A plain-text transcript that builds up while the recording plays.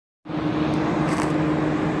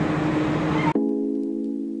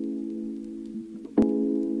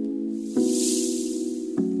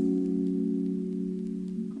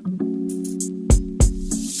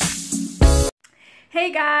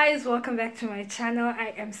Hey guys, welcome back to my channel.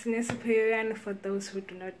 I am Sinesipho Yoywane. For those who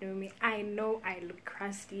do not know me, I know I look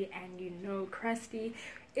crusty, and you know crusty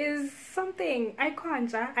is something I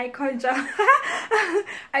conjure. I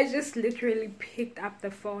just literally picked up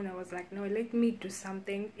the phone. I was like, no, let me do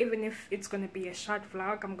something. Even if it's gonna be a short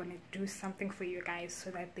vlog, I'm gonna do something for you guys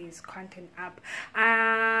so that there's content up.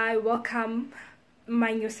 I welcome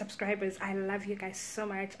my new subscribers. I love you guys so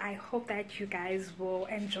much. I hope that you guys will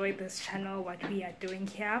enjoy this channel, what we are doing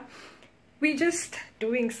here. We're just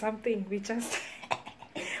doing something. we're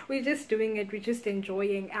just doing it. We're just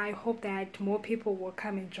enjoying. I hope that more people will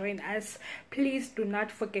come and join us. Please do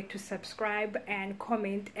not forget to subscribe and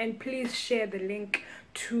comment, and please share the link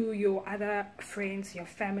to your other friends, your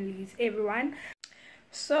families, everyone.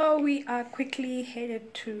 So we are quickly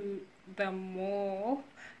headed to the mall.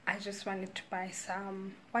 I just wanted to buy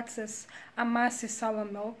some, what's this, amasi sour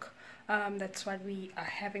milk. That's what we are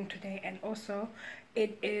having today, and also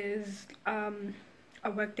it is a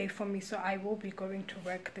work day for me, so I will be going to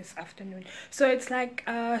work this afternoon. So it's like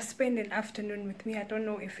spend an afternoon with me. I don't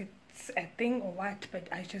know if it's a thing or what, but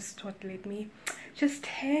I just thought, let me just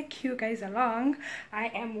take you guys along. I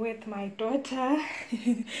am with my daughter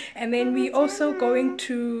and then we also going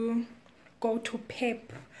to go to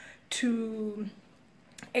PEP to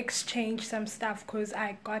exchange some stuff, because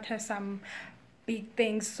I got her some big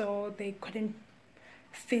things so they couldn't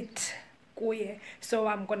fit. So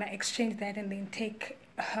I'm gonna exchange that and then take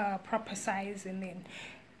her proper size, and then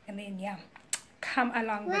yeah, come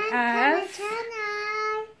along with us.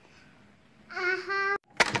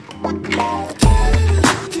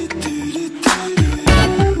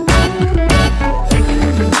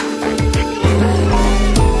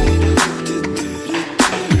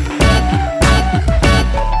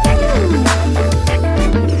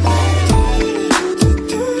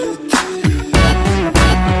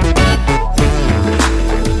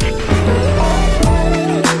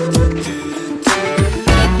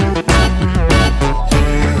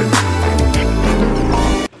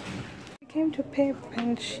 To PEP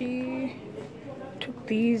and she took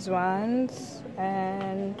these ones,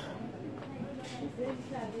 and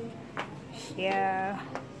yeah,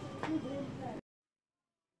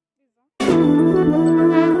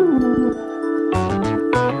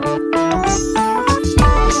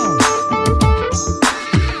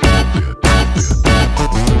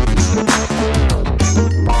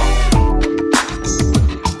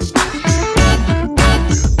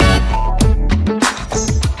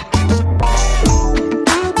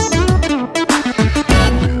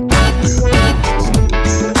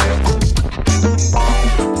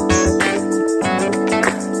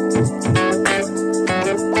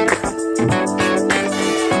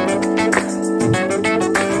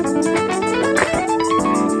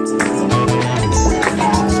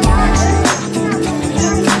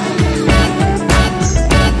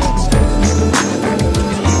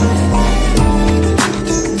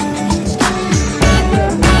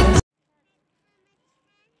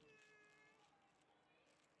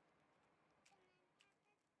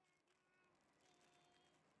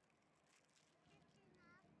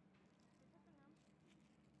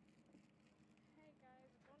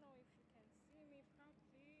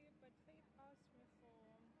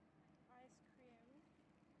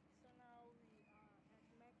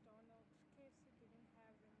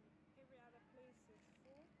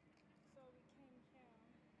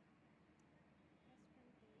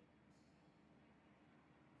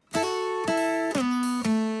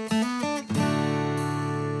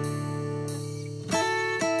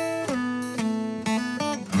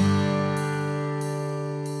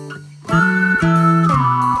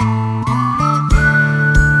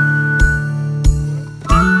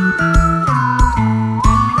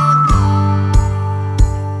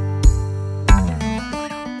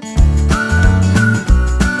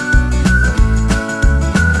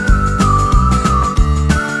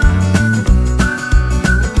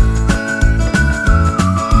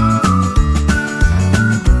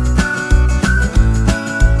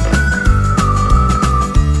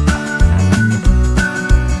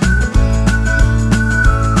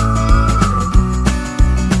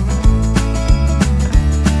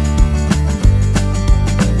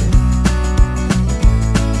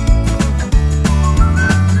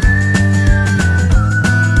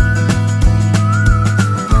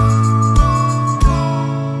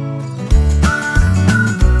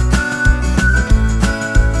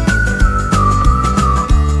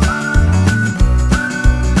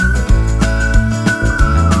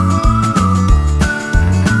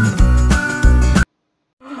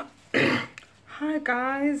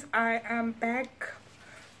 guys, I am back.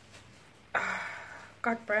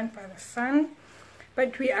 Got burned by the sun.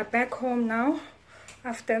 But we are back home now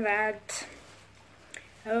after that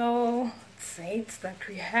hello dates that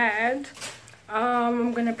we had.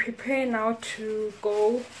 I'm gonna prepare now to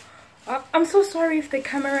go. I'm so sorry if the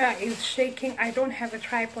camera is shaking. I don't have a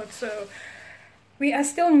tripod, so we are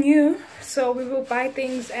still new, so we will buy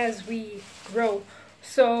things as we grow.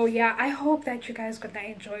 So yeah, I hope that you guys gonna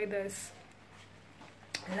enjoy this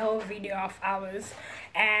little video of ours,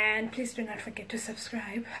 and please do not forget to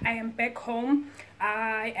subscribe. I am back home.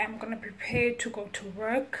 I am gonna prepare to go to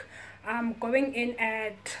work. I'm going in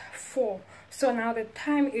at 4, so now the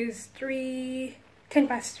time is 10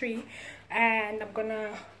 past 3, and I'm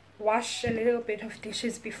gonna wash a little bit of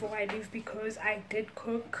dishes before I leave because I did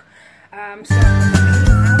cook. So I'm gonna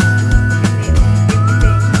clean up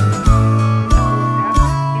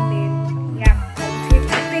and then yeah, I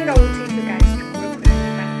think I will take you guys to work with me,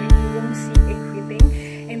 but you won't see everything.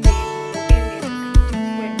 And then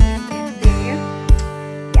when we get there,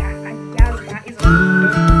 yeah, and that is all.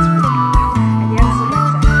 And yes, so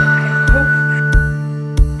much I hope.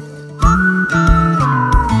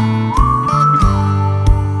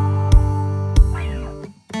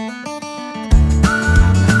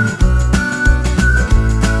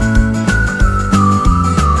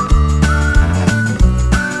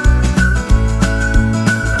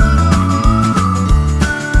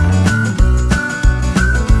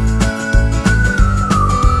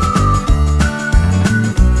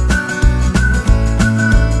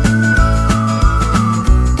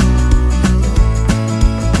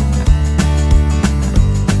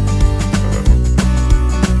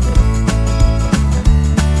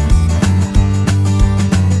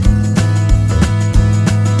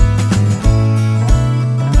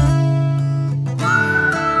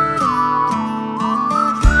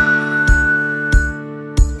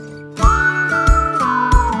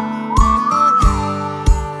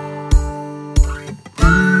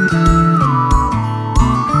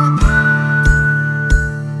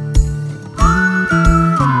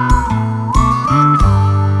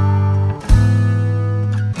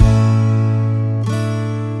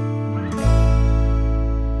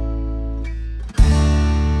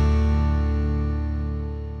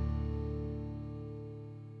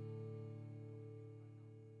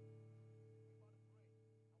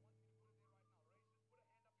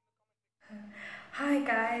 Hi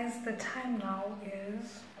guys, the time now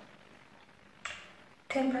is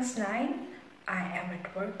 10 past 9. I am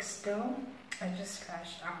at work still. I just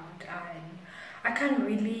crashed out and I can't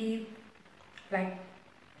really like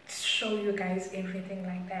show you guys everything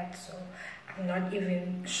like that, so I'm not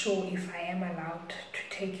even sure if I am allowed to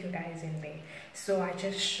take you guys in there. So I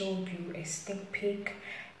just showed you a sneak peek,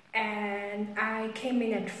 and I came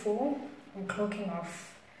in at 4. I'm clocking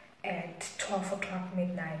off at 12 o'clock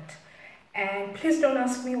midnight. And please don't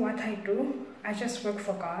ask me what I do. I just work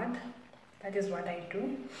for God. That is what I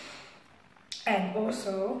do. And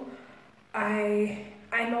also, I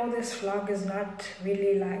know this vlog is not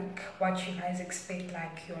really like what you guys expect,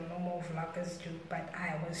 like your normal vloggers do, but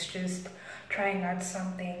I was just trying out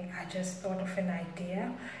something. I just thought of an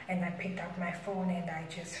idea and I picked up my phone and I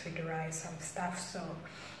just videoized some stuff. So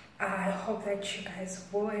I hope that you guys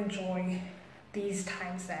will enjoy these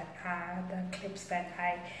times that are the clips that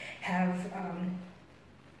I have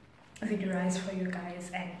videoized for you guys.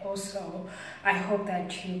 And also I hope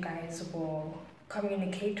that you guys will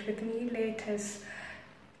communicate with me. Let us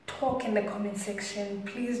talk in the comment section.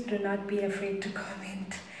 Please do not be afraid to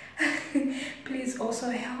comment. Please also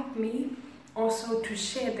help me also to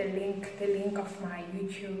share the link of my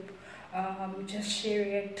YouTube. Just share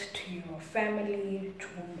it to your family, to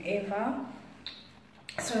whomever,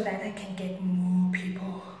 so that I can get more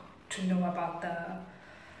people to know about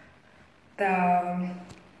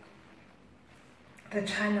the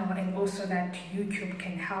channel, and also that YouTube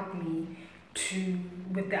can help me to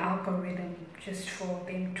with the algorithm, just for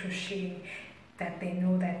them to share, that they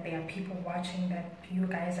know that there are people watching, that you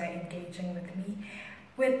guys are engaging with me.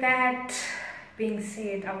 With that being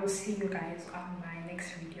said, I will see you guys on my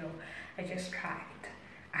next video. I tried,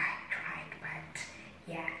 but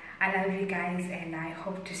yeah, I love you guys and I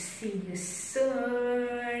hope to see you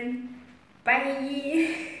soon.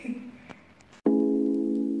 Bye.